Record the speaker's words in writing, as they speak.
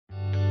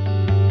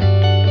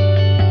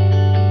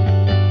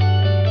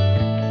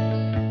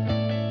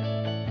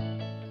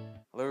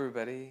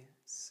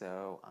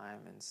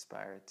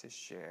inspired to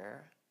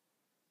share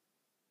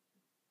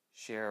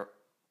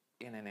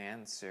in an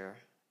answer,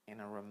 in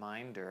a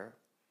reminder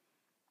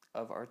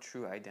of our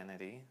true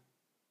identity,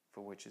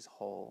 for which is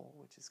whole,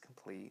 which is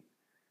complete.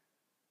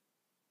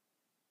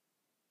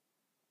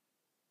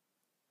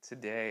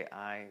 Today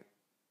I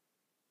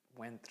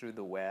went through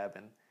the web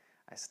and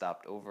I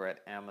stopped over at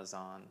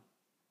Amazon,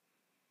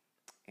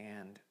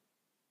 and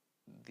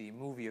the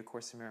movie A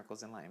Course in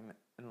Miracles,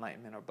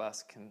 Enlightenment or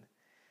Bust can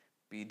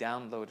be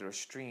downloaded or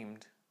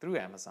streamed through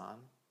Amazon.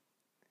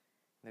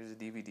 There's a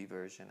DVD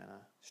version and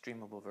a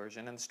streamable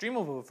version, and the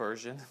streamable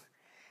version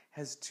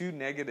has 2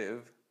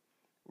 negative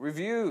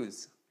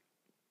reviews.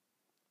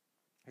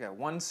 I got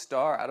 1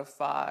 star out of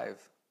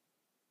 5.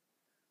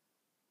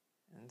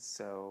 And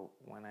so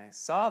when I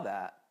saw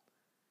that,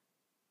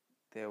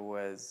 there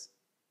was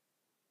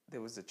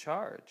a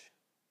charge.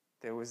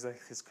 There was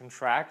like this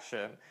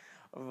contraction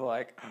of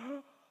like,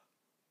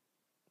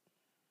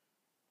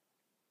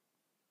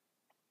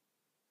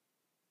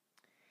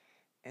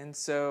 and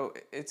so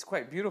it's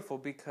quite beautiful,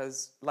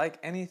 because like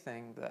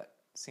anything that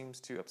seems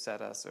to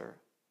upset us or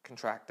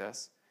contract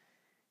us,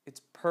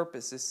 its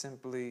purpose is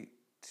simply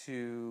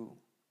to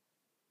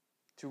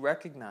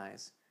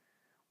recognize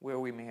where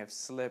we may have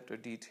slipped or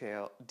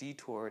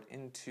detoured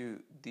into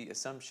the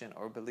assumption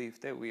or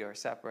belief that we are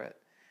separate,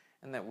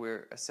 and that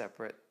we're a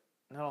separate,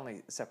 not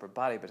only a separate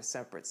body, but a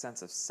separate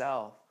sense of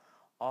self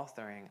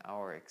authoring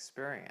our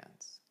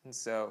experience. And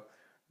so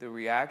the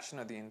reaction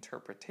or the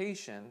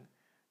interpretation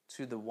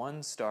to the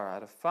 1 star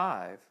out of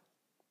 5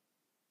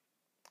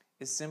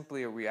 is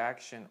simply a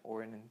reaction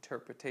or an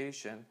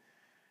interpretation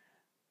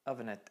of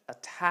an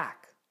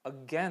attack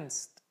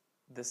against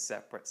the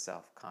separate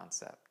self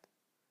concept.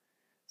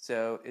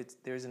 So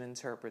there's an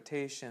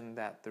interpretation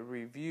that the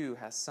review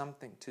has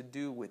something to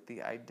do with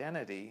the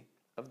identity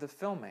of the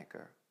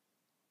filmmaker.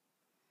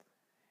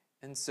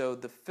 And so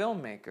the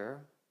filmmaker,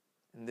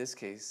 in this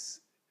case,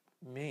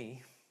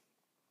 me,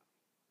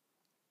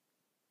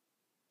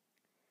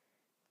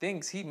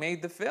 thinks he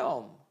made the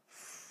film.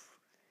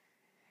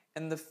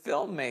 And the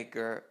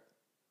filmmaker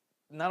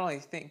not only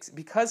thinks,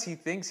 because he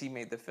thinks he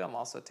made the film,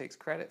 also takes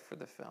credit for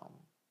the film.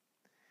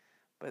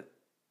 But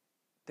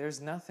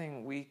there's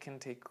nothing we can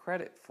take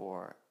credit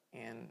for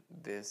in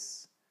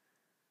this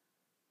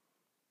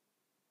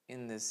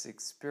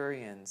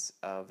experience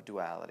of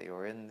duality,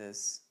 or in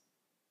this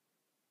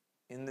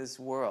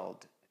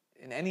world,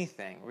 in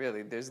anything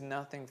really. There's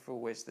nothing for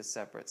which the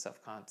separate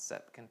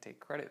self-concept can take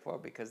credit for,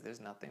 because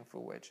there's nothing for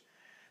which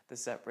the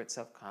separate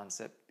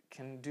self-concept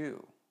can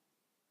do.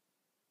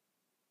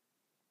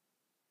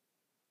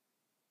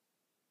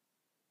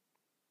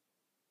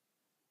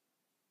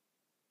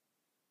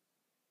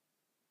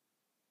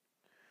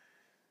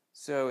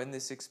 So in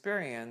this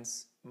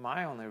experience,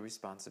 my only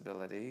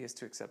responsibility is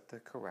to accept the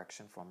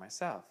correction for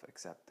myself,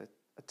 accept the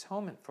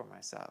atonement for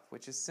myself,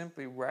 which is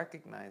simply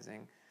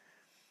recognizing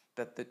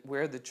that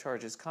where the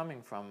charge is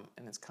coming from,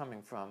 and it's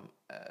coming from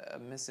a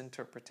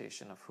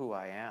misinterpretation of who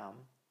I am.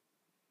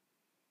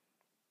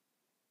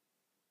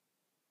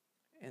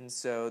 And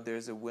so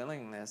there's a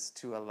willingness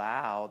to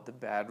allow the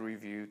bad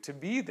review to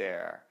be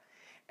there,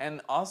 and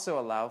also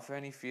allow for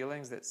any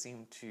feelings that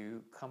seem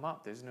to come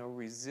up. There's no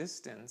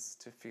resistance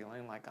to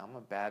feeling like I'm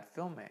a bad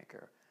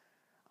filmmaker.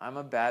 I'm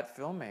a bad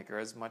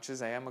filmmaker as much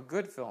as I am a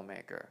good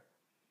filmmaker.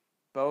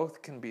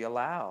 Both can be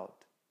allowed.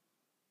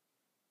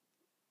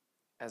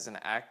 As an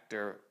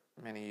actor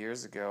many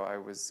years ago, I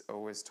was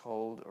always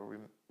told or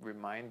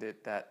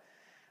reminded that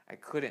I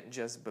couldn't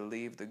just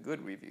believe the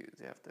good reviews.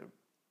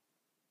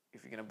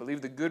 If you're going to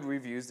believe the good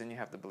reviews, then you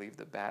have to believe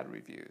the bad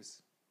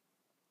reviews.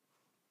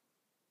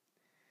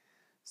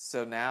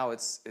 So now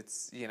it's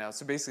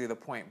so basically the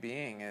point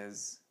being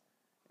is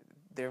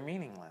they're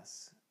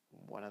meaningless.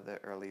 One of the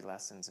early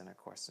lessons in A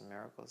Course in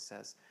Miracles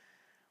says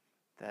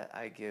that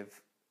I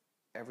give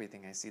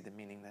everything I see the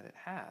meaning that it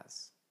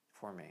has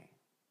for me.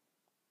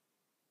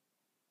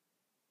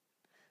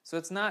 So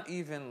it's not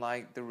even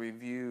like the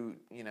review,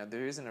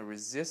 there isn't a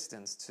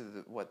resistance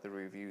to what the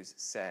reviews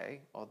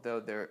say, although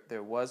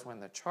there was when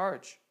the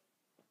charge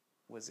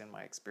was in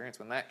my experience.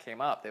 When that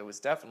came up, there was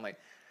definitely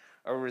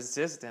a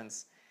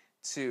resistance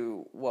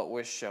to what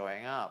was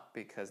showing up,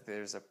 because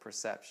there's a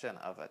perception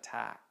of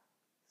attack.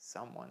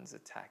 Someone's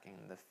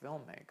attacking the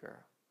filmmaker.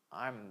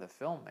 I'm the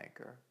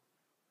filmmaker.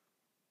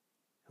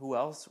 Who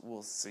else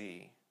will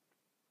see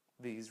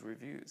these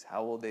reviews?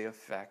 How will they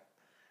affect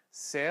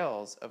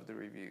sales of the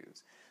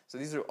reviews? So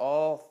these are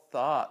all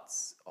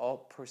thoughts, all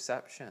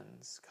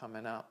perceptions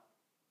coming up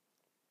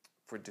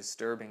for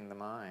disturbing the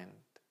mind,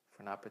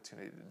 for an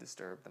opportunity to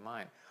disturb the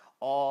mind,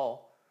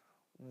 all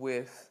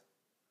with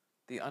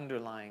the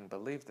underlying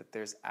belief that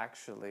there's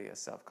actually a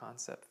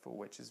self-concept for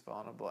which is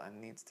vulnerable and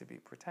needs to be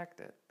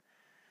protected.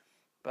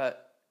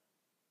 But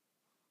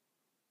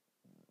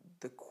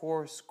the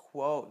Course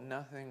quote,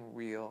 "Nothing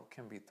real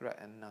can be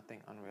threatened,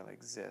 nothing unreal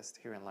exists,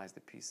 herein lies the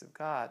peace of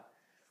God,"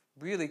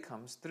 really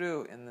comes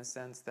through in the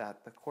sense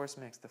that the Course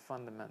makes the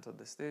fundamental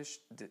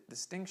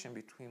distinction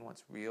between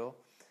what's real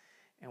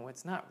and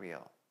what's not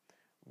real.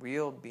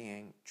 Real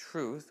being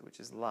truth, which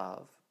is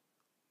love,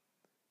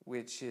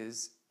 which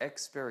is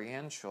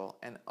experiential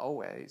and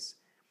always.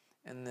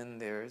 And then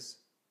there's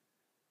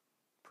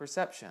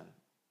perception.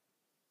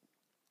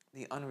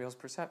 The unreal's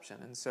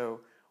perception. And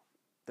so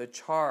the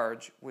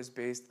charge was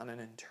based on an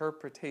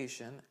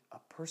interpretation, a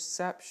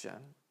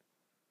perception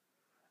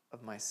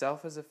of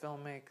myself as a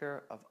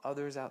filmmaker, of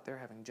others out there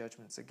having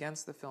judgments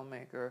against the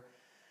filmmaker,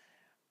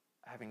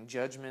 having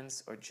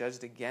judgments or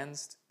judged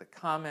against the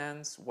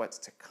comments, what's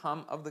to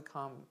come of the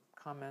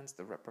comments,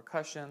 the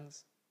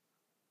repercussions.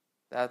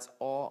 That's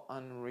all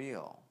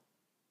unreal.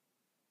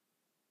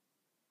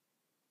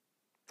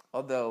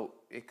 Although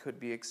it could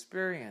be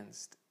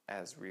experienced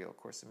as real.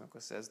 Course Miko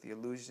says the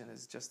illusion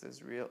is just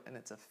as real in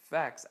its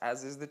effects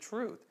as is the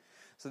truth.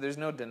 So there's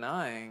no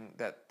denying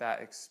that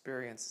that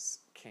experience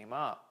came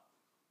up.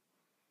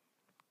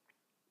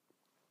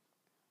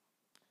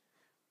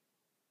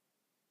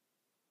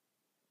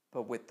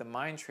 But with the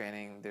mind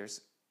training,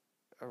 there's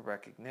a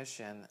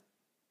recognition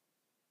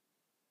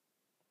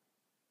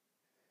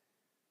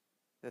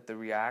that the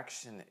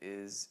reaction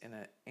is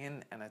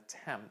in an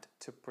attempt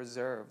to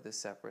preserve the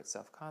separate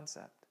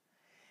self-concept.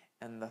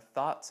 And the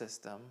thought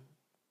system,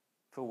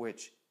 for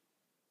which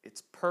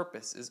its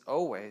purpose is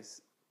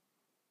always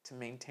to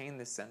maintain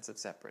this sense of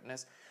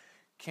separateness,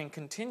 can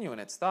continue in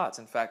its thoughts.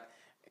 In fact,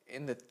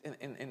 in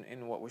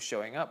what was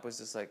showing up was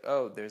just like,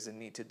 oh, there's a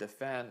need to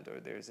defend, or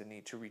there's a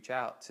need to reach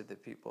out to the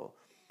people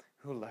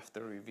who left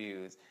the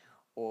reviews,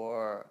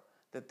 or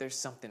that there's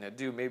something to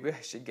do. Maybe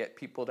I should get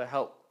people to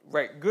help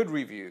write good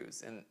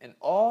reviews. And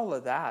all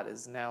of that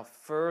is now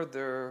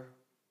further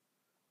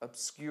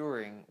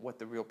obscuring what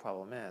the real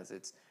problem is.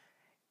 It's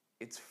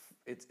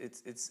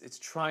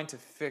trying to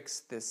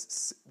fix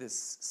this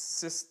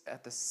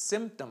at the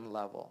symptom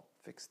level,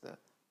 fix the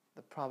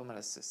problem at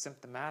a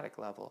symptomatic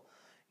level.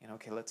 You know,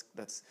 okay, let's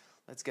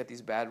get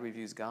these bad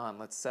reviews gone.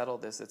 Let's settle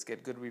this. Let's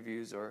get good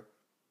reviews, or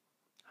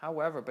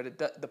however. But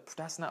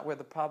that's not where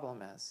the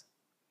problem is.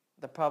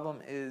 The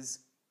problem is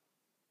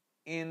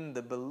in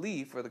the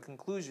belief or the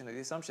conclusion or the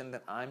assumption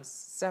that I'm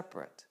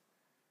separate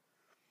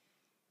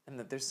and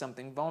that there's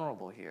something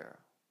vulnerable here.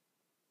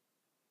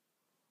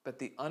 But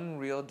the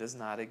unreal does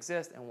not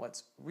exist, and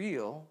what's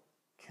real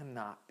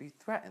cannot be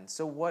threatened.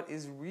 So what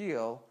is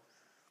real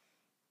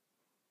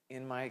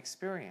in my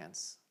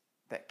experience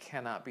that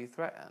cannot be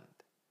threatened?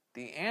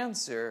 The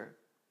answer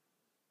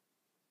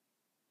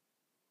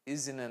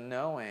is in a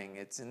knowing.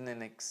 It's in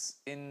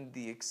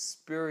the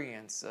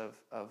experience of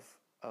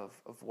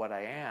what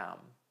I am.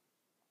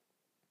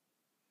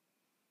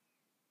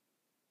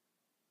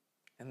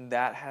 And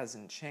that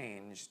hasn't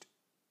changed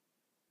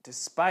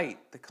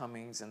despite the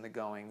comings and the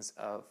goings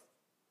of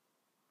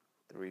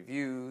the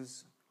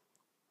reviews,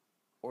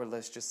 or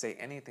let's just say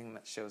anything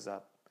that shows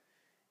up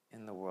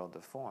in the world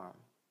of form.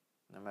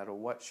 No matter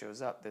what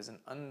shows up, there's an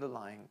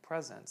underlying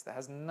presence that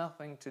has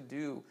nothing to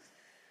do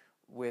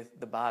with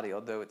the body,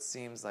 although it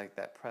seems like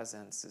that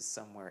presence is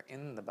somewhere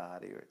in the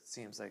body, or it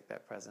seems like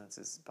that presence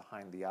is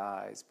behind the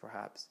eyes,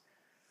 perhaps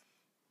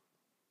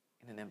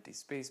in an empty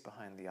space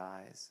behind the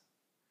eyes.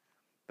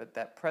 But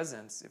that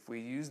presence, if we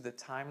use the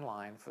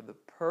timeline for the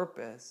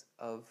purpose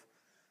of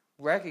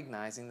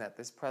recognizing that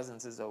this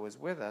presence is always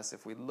with us,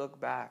 if we look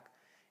back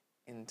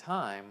in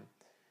time,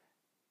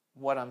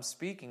 what I'm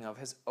speaking of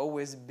has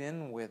always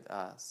been with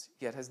us,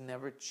 yet has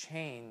never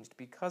changed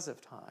because of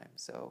time.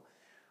 So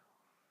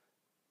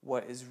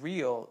what is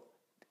real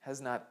has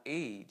not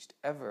aged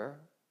ever.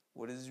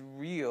 What is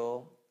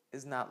real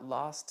is not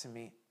lost to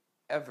me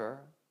ever.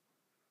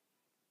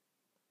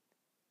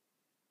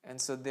 And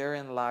so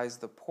therein lies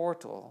the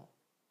portal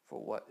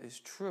for what is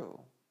true.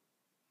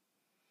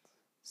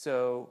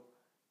 So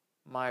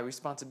my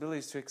responsibility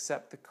is to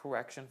accept the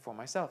correction for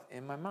myself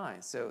in my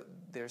mind. So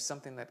there's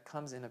something that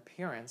comes in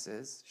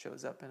appearances,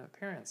 shows up in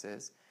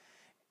appearances.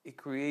 It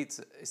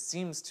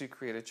seems to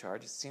create a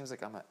charge. It seems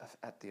like I'm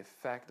at the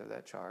effect of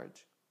that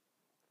charge.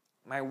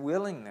 My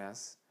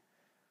willingness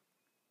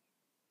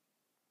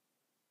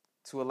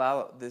to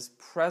allow this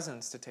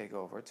presence to take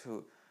over,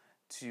 to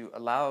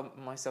allow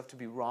myself to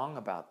be wrong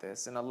about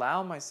this, and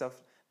allow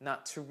myself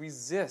not to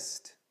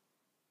resist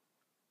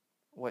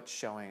what's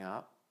showing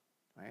up,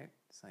 right?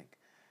 It's like,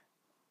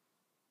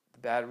 the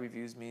bad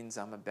reviews means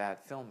I'm a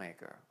bad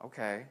filmmaker.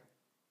 Okay,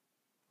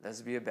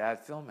 let's be a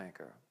bad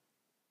filmmaker.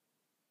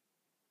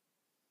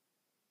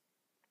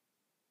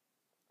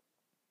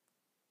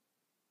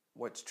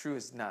 What's true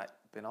has not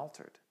been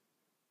altered.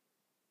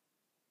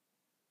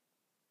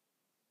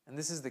 And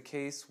this is the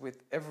case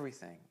with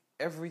everything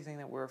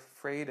that we're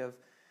afraid of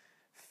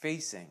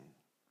facing.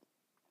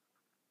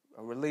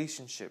 A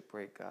relationship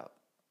breakup,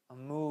 a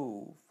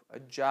move, a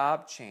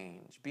job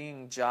change,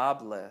 being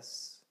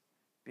jobless,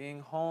 being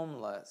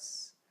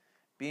homeless,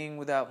 being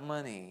without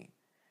money,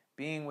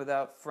 being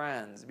without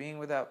friends, being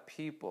without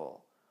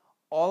people.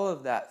 All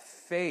of that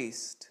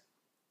faced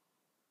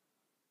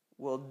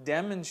will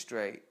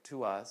demonstrate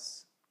to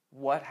us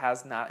what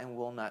has not and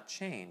will not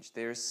change.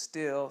 There's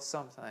still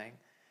something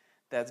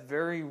that's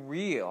very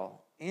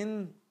real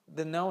in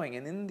the knowing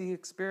and in the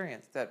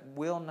experience that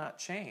will not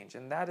change.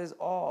 And that is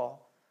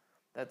all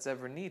that's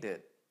ever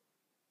needed.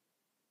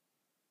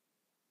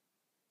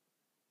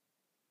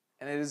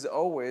 And it is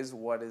always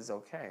what is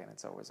okay, and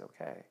it's always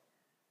okay.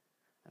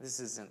 And this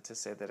isn't to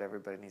say that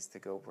everybody needs to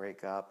go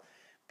break up,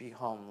 be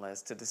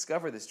homeless, to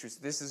discover this truth.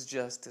 This is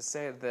just to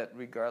say that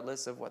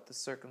regardless of what the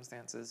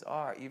circumstances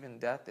are, even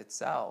death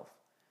itself,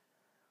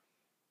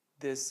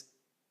 this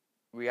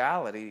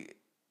reality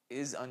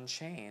is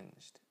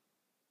unchanged.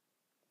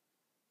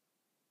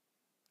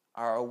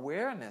 Our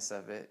awareness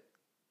of it,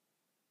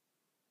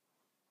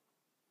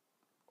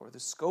 or the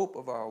scope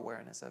of our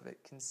awareness of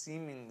it, can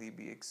seemingly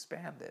be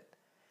expanded.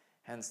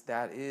 Hence,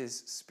 that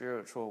is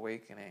spiritual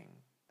awakening.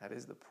 That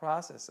is the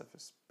process of a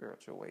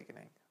spiritual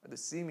awakening, or the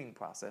seeming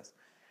process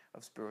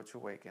of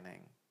spiritual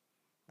awakening.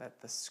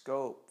 That the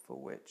scope for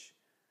which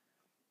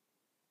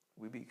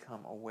we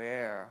become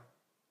aware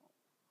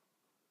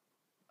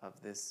of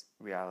this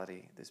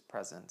reality, this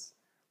presence,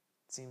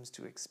 seems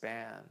to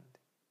expand.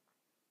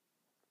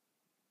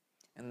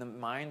 And the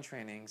mind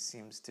training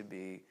seems to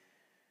be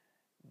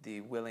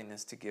the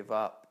willingness to give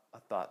up a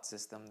thought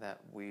system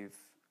that we've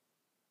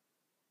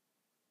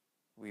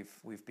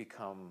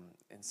become,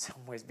 in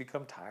some ways,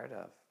 become tired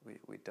of.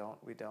 We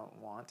don't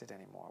want it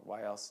anymore.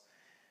 Why else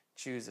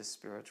choose a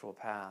spiritual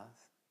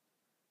path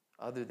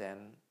other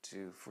than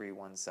to free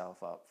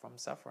oneself up from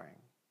suffering?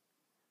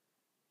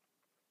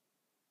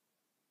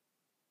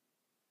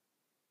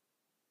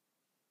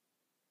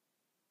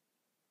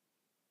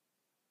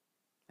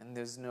 And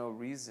there's no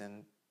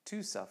reason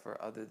to suffer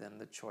other than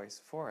the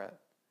choice for it.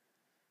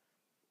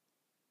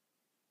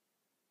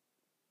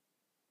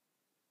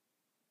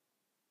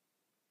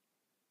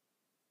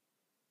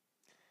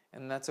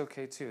 And that's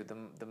okay too.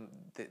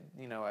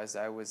 As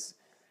I was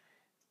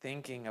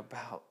thinking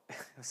about,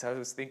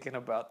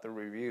 the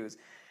reviews,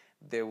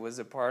 there was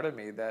a part of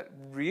me that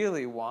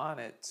really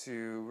wanted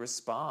to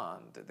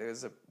respond.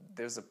 There's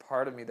a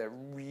part of me that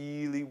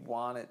really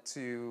wanted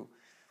to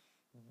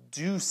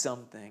do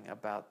something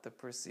about the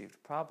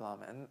perceived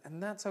problem,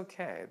 and that's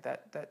okay.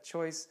 That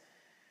choice,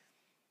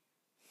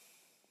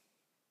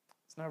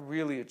 it's not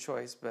really a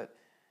choice, but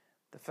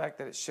the fact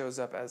that it shows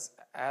up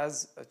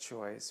as a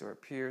choice, or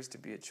appears to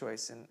be a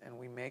choice, and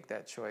we make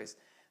that choice,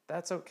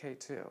 that's okay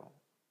too.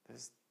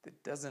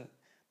 It doesn't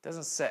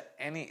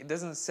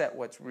set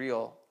what's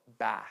real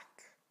back.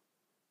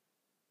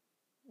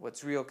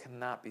 What's real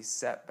cannot be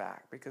set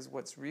back, because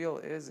what's real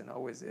is and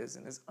always is,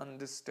 and is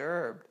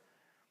undisturbed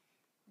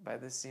by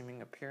the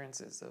seeming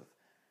appearances of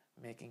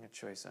making a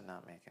choice or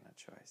not making a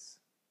choice.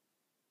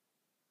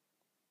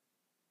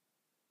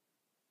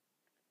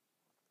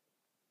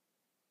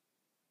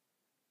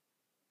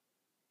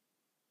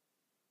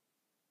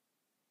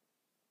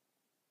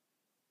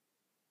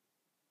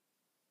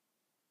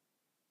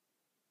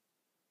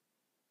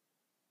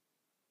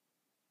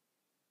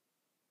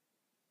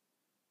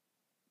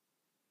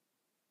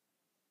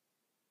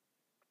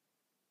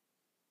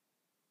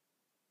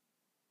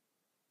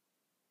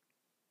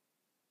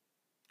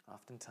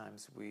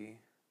 Oftentimes we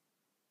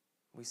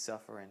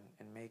suffer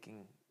in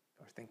making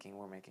or thinking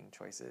we're making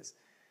choices.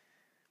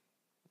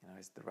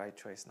 Is the right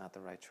choice not the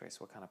right choice?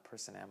 What kind of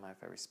person am I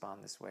if I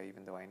respond this way,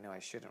 even though I know I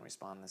shouldn't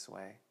respond this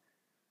way?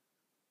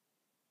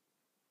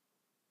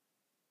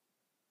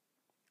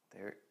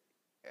 There,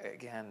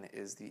 again,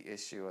 is the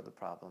issue or the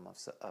problem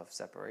of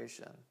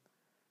separation.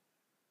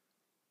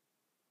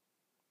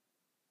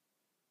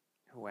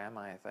 Who am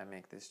I if I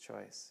make this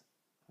choice?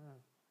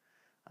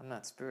 I'm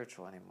not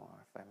spiritual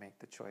anymore if I make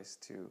the choice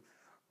to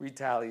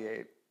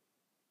retaliate.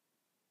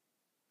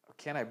 Or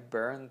can I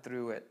burn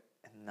through it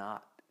and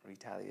not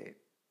retaliate?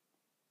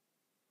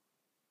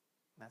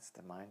 That's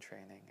the mind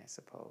training, I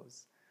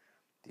suppose.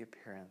 The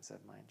appearance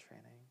of mind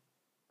training.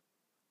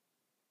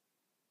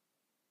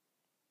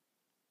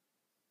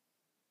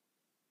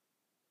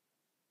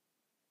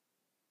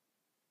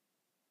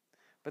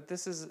 But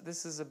this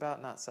is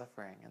about not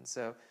suffering, and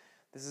so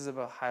this is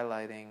about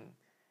highlighting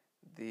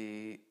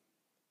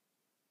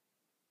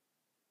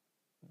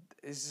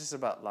it's just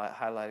about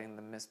highlighting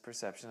the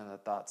misperception and the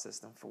thought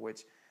system for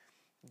which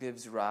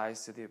gives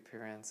rise to the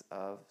appearance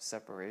of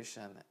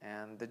separation.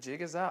 And the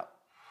jig is up.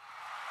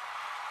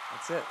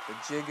 That's it. The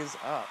jig is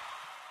up.